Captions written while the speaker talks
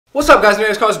What's up guys, my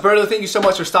name is Carlos Berto. Thank you so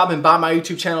much for stopping by my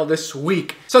YouTube channel this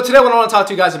week. So today what I want to talk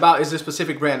to you guys about is this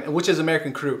specific brand, which is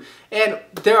American Crew. And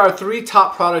there are three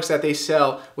top products that they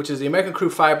sell, which is the American Crew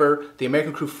Fiber, the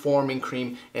American Crew Forming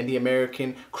Cream, and the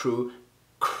American Crew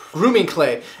Grooming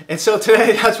Clay. And so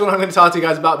today that's what I'm going to talk to you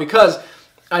guys about, because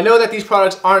I know that these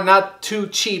products are not too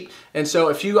cheap, and so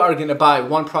if you are going to buy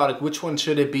one product, which one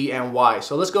should it be and why?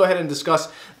 So let's go ahead and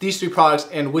discuss these three products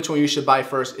and which one you should buy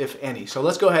first, if any. So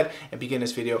let's go ahead and begin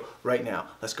this video right now.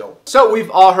 Let's go. So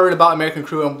we've all heard about American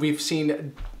Crew, and we've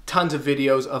seen tons of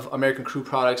videos of American Crew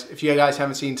products. If you guys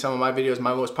haven't seen some of my videos,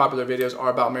 my most popular videos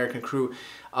are about American Crew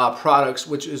products,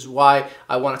 which is why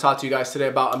I want to talk to you guys today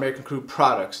about American Crew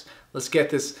products. Let's get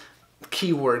this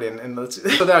keyword in, and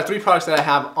so there are three products that I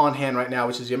have on hand right now,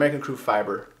 which is the American Crew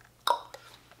Fiber,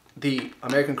 the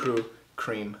American Crew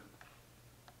Cream,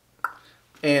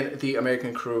 and the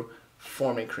American Crew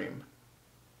Forming Cream.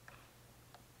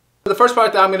 The first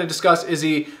product that I'm going to discuss is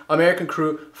the American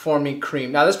Crew Forming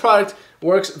Cream. Now this product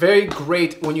works very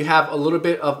great when you have a little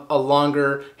bit of a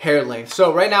longer hair length.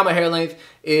 So right now my hair length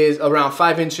is around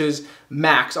 5 inches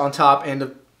max on top,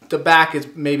 and the back is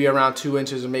maybe around 2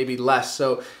 inches or maybe less.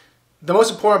 So the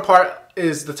most important part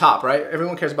is the top, right?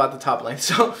 Everyone cares about the top length.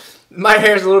 So my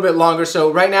hair is a little bit longer.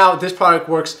 So right now this product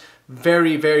works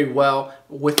very, very well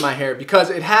with my hair because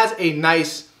it has a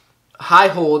nice high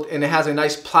hold and it has a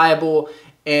nice pliable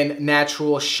and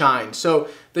natural shine. So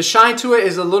the shine to it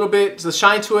is a little bit, the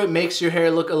shine to it makes your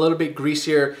hair look a little bit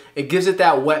greasier. It gives it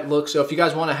that wet look. So if you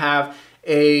guys want to have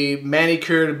a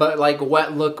manicured but like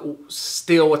wet look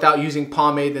still without using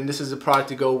pomade, then this is a product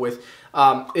to go with.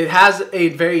 It has a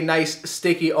very nice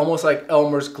sticky, almost like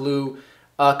Elmer's glue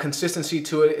consistency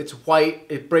to it. It's white,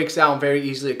 it breaks down very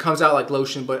easily. It comes out like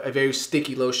lotion, but a very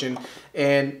sticky lotion.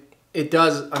 And it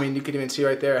does, I mean, you can even see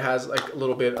right there, it has like a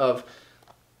little bit of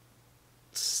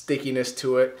stickiness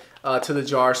to it, to the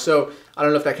jar. So I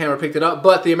don't know if that camera picked it up,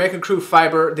 but the American Crew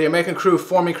Fiber, the American Crew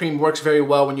Forming Cream works very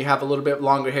well when you have a little bit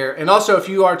longer hair. And also if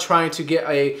you are trying to get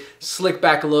a slick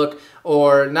back look,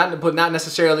 or not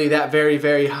necessarily that very,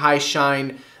 very high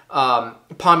shine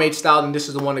pomade style, then this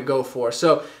is the one to go for.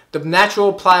 So the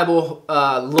natural pliable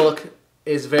look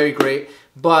is very great,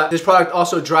 but this product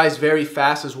also dries very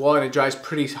fast as well, and it dries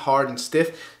pretty hard and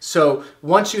stiff. So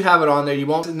once you have it on there, you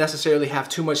won't necessarily have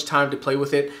too much time to play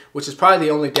with it, which is probably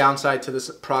the only downside to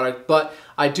this product. But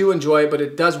I do enjoy it, but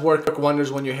it does work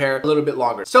wonders when your hair is a little bit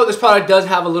longer. So this product does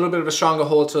have a little bit of a stronger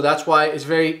hold, so that's why it's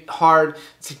very hard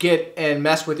to get and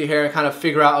mess with your hair and kind of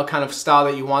figure out a kind of style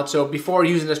that you want. So before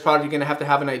using this product, you're going to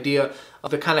have an idea of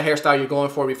the kind of hairstyle you're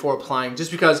going for before applying, just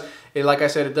because like I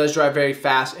said, it does dry very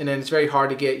fast, and then it's very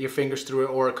hard to get your fingers through it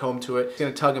or a comb to it. It's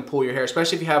going to tug and pull your hair,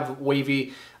 especially if you have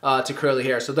wavy to curly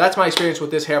hair. So that's my experience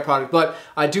with this hair product, but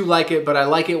I do like it, but I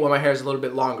like it when my hair is a little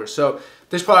bit longer. So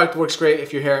this product works great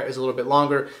if your hair is a little bit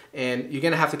longer, and you're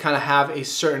going to have to kind of have a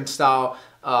certain style,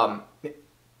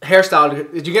 hairstyle.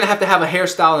 You're going to have a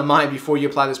hairstyle in mind before you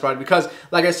apply this product, because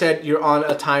like I said, you're on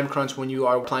a time crunch when you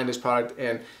are applying this product,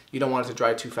 and you don't want it to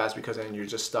dry too fast, because then you're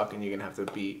just stuck and you're going to have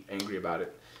to be angry about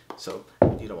it. So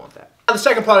you don't want that. Now, the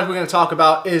second product we're going to talk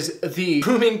about is the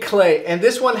Grooming Clay, and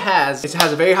this one has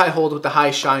a very high hold with the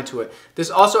high shine to it. This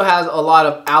also has a lot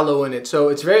of aloe in it, so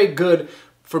it's very good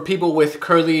for people with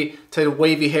curly to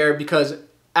wavy hair, because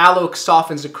aloe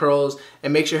softens the curls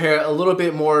and makes your hair a little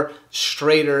bit more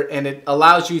straighter, and it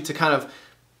allows you to kind of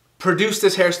produce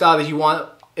this hairstyle that you want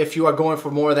if you are going for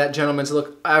more of that gentleman's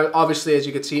look. Obviously, as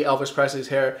you can see, Elvis Presley's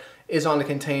hair is on the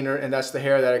container, and that's the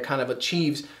hair that it kind of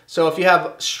achieves. So if you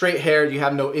have straight hair, you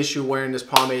have no issue wearing this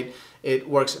pomade. It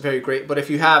works very great. But if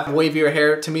you have wavier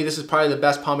hair, to me this is probably the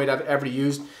best pomade I've ever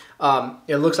used.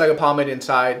 It looks like a pomade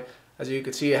inside. As you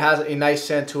can see, it has a nice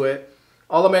scent to it.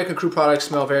 All American Crew products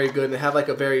smell very good, and they have like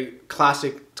a very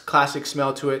classic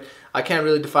smell to it. I can't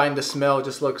really define the smell. It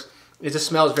just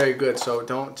smells very good, so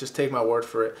don't just take my word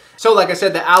for it. So like I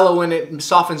said, the aloe in it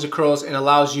softens the curls and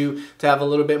allows you to have a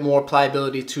little bit more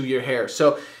pliability to your hair.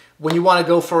 So when you want to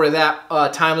go for that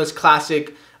timeless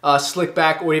classic slick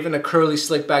back, or even a curly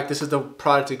slick back, this is the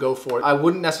product to go for. I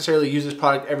wouldn't necessarily use this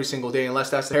product every single day unless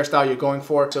that's the hairstyle you're going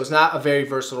for. So it's not a very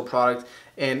versatile product,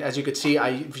 and as you can see,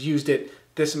 I've used it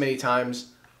this many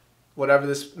times, whatever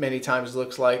this many times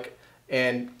looks like,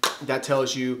 and that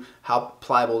tells you how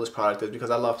pliable this product is, because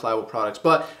I love pliable products.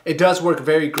 But it does work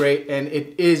very great, and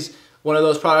it is one of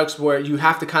those products where you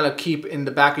have to kind of keep in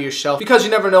the back of your shelf, because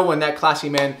you never know when that classy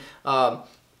man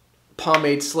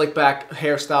pomade slick back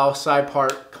hairstyle side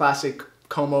part classic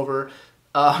comb over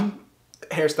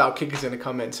hairstyle kick is going to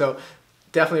come in. So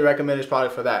definitely recommend this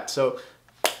product for that. So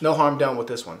no harm done with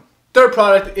this one. Third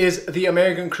product is the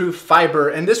American Crew Fiber,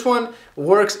 and this one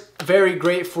works very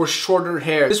great for shorter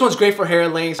hair. This one's great for hair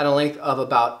lengths at a length of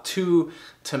about 2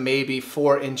 to maybe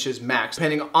 4 inches max.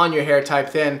 Depending on your hair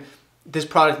type, then this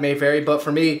product may vary, but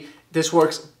for me, this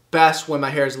works best when my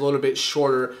hair is a little bit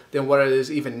shorter than what it is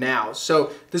even now.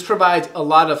 So this provides a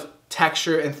lot of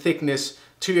texture and thickness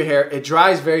to your hair. It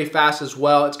dries very fast as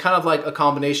well. It's kind of like a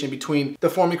combination between the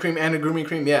forming cream and the grooming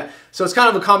cream. Yeah, so it's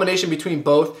kind of a combination between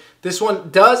both. This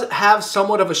one does have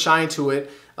somewhat of a shine to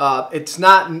it. It's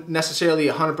not necessarily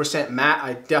 100% matte.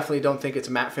 I definitely don't think it's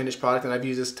a matte finish product, and I've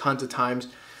used this tons of times.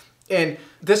 And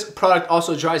this product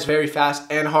also dries very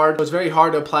fast and hard. It's very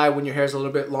hard to apply when your hair is a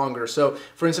little bit longer. So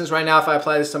for instance, right now, if I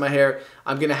apply this to my hair,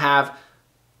 I'm gonna have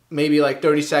maybe like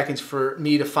 30 seconds for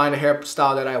me to find a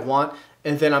hairstyle that I want,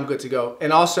 and then I'm good to go.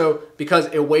 And also because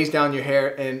it weighs down your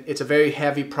hair and it's a very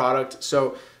heavy product,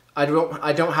 so I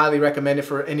don't highly recommend it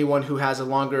for anyone who has a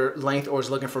longer length or is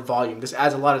looking for volume. This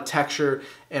adds a lot of texture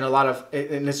and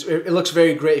it looks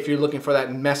very great if you're looking for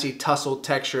that messy tussled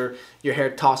texture, your hair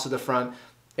tossed to the front,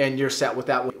 and you're set with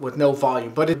that with no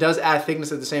volume. But it does add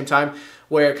thickness at the same time,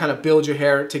 where it kind of builds your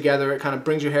hair together. It kind of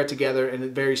brings your hair together in a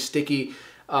very sticky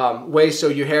way, so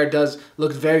your hair does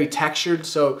look very textured.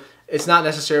 So it's not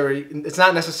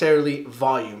necessarily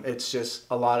volume. It's just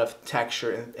a lot of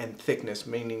texture and thickness,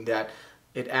 meaning that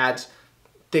it adds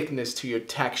thickness to your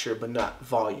texture but not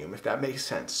volume, if that makes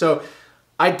sense. So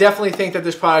I definitely think that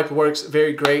this product works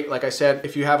very great. Like I said,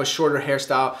 if you have a shorter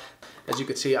hairstyle, as you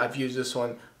can see, I've used this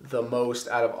one the most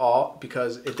out of all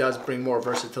because it does bring more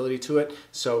versatility to it.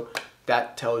 So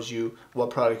that tells you what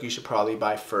product you should probably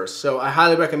buy first. So I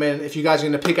highly recommend, if you guys are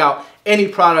gonna pick out any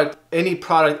product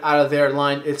out of their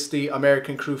line, it's the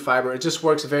American Crew Fiber. It just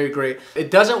works very great.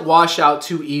 It doesn't wash out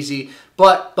too easy,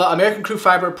 but American Crew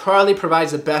Fiber probably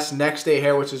provides the best next day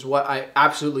hair, which is what I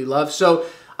absolutely love. So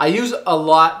I use a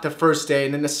lot the first day,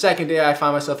 and then the second day I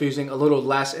find myself using a little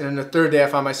less, and then the third day I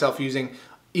find myself using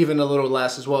even a little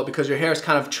less as well, because your hair is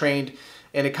kind of trained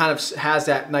and it kind of has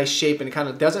that nice shape, and it kind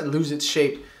of doesn't lose its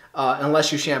shape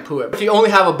unless you shampoo it. If you only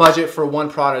have a budget for one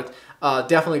product,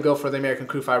 definitely go for the American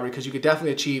Crew Fiber, because you could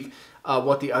definitely achieve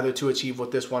what the other two achieve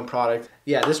with this one product.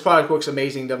 Yeah, this product works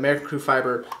amazing. The American Crew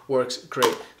Fiber works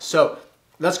great. So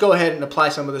let's go ahead and apply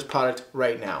some of this product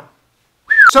right now.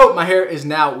 So my hair is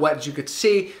now wet, as you could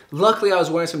see. Luckily, I was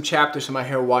wearing some chapters, so my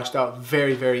hair washed out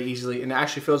very, very easily, and it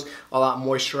actually feels a lot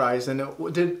moisturized than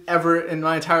it did ever in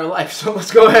my entire life. So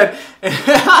let's go ahead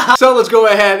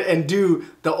and do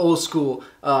the old school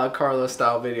Carlos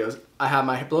style videos. I have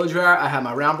my blow dryer, I have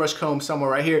my round brush comb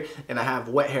somewhere right here, and I have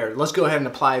wet hair. Let's go ahead and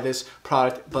apply this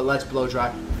product, but let's blow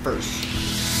dry first.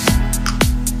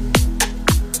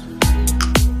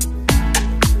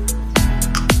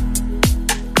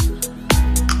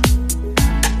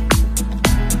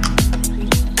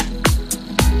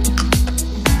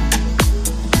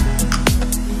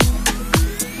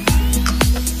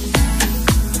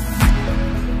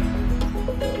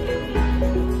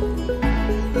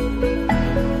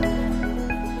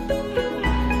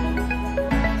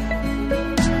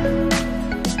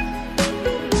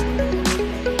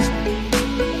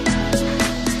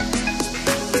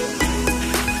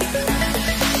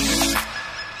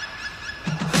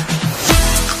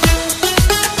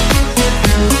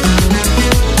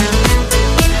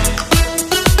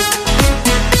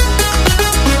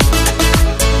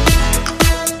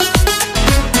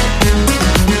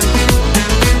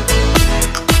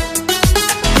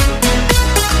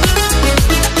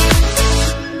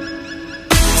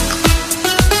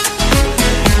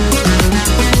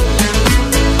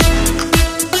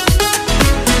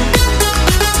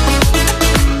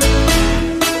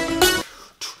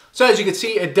 So as you can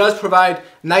see, it does provide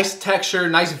nice texture,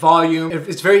 nice volume.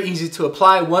 It's very easy to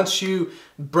apply once you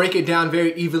break it down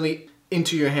very evenly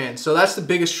into your hand. So that's the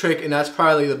biggest trick, and that's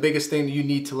probably the biggest thing that you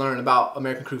need to learn about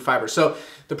American Crew Fiber. So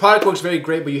the product works very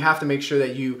great, but you have to make sure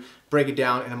that you break it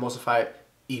down and emulsify it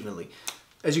evenly.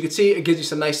 As you can see, it gives you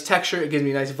some nice texture, it gives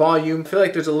me nice volume. I feel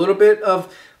like there's a little bit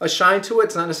of a shine to it.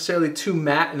 It's not necessarily too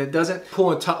matte, and it doesn't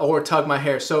pull or tug my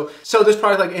hair. So this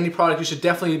product, like any product, you should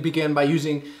definitely begin by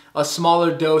using a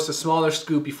smaller dose, a smaller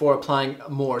scoop before applying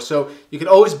more. So you can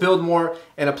always build more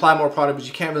and apply more product, but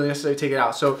you can't really necessarily take it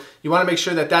out. So you wanna make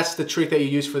sure that that's the trick that you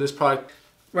use for this product.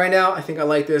 Right now, I think I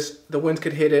like this. The wind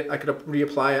could hit it, I could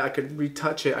reapply it, I could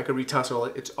retouch it, I could retussle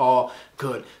it. It's all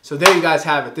good. So there you guys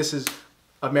have it. This is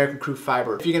American Crew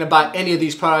Fiber. If you're gonna buy any of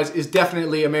these products, it's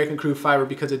definitely American Crew Fiber,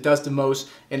 because it does the most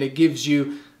and it gives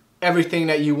you everything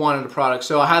that you want in the product.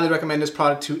 So I highly recommend this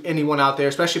product to anyone out there,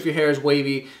 especially if your hair is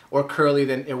wavy or curly,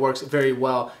 then it works very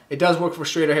well. It does work for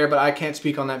straighter hair, but I can't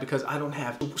speak on that because I don't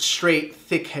have straight,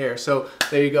 thick hair. So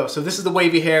there you go. So this is the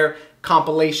wavy hair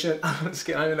compilation. I'm just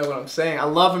kidding, I don't even know what I'm saying. I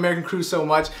love American Crew so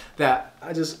much that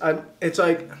it's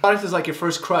like, product is like your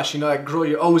first crush, you know, that girl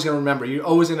you're always gonna remember. You're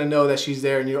always gonna know that she's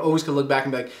there, and you're always gonna look back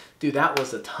and be like, dude, that was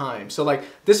the time. So like,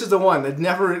 this is the one that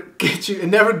never gets you, it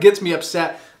never gets me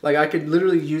upset. Like I could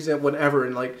literally use it whenever,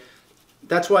 and like,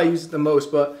 that's why I use it the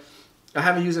most, but I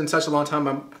haven't used it in such a long time,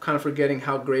 I'm kind of forgetting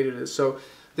how great it is. So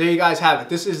there you guys have it.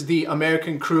 This is the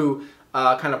American Crew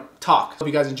kind of talk. Hope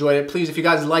you guys enjoyed it. Please, if you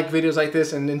guys like videos like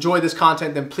this and enjoy this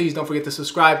content, then please don't forget to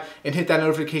subscribe and hit that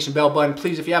notification bell button.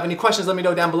 Please, if you have any questions, let me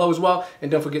know down below as well.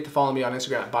 And don't forget to follow me on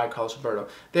Instagram at @ByCarlosRoberto.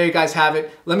 There you guys have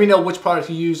it. Let me know which product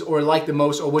you use or like the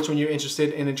most, or which one you're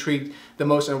interested and intrigued the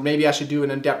most, or maybe I should do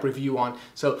an in-depth review on.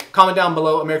 So comment down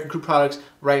below American Crew products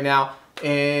right now,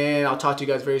 and I'll talk to you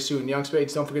guys very soon. Young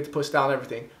Spades, don't forget to put style on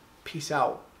everything. Peace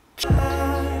out.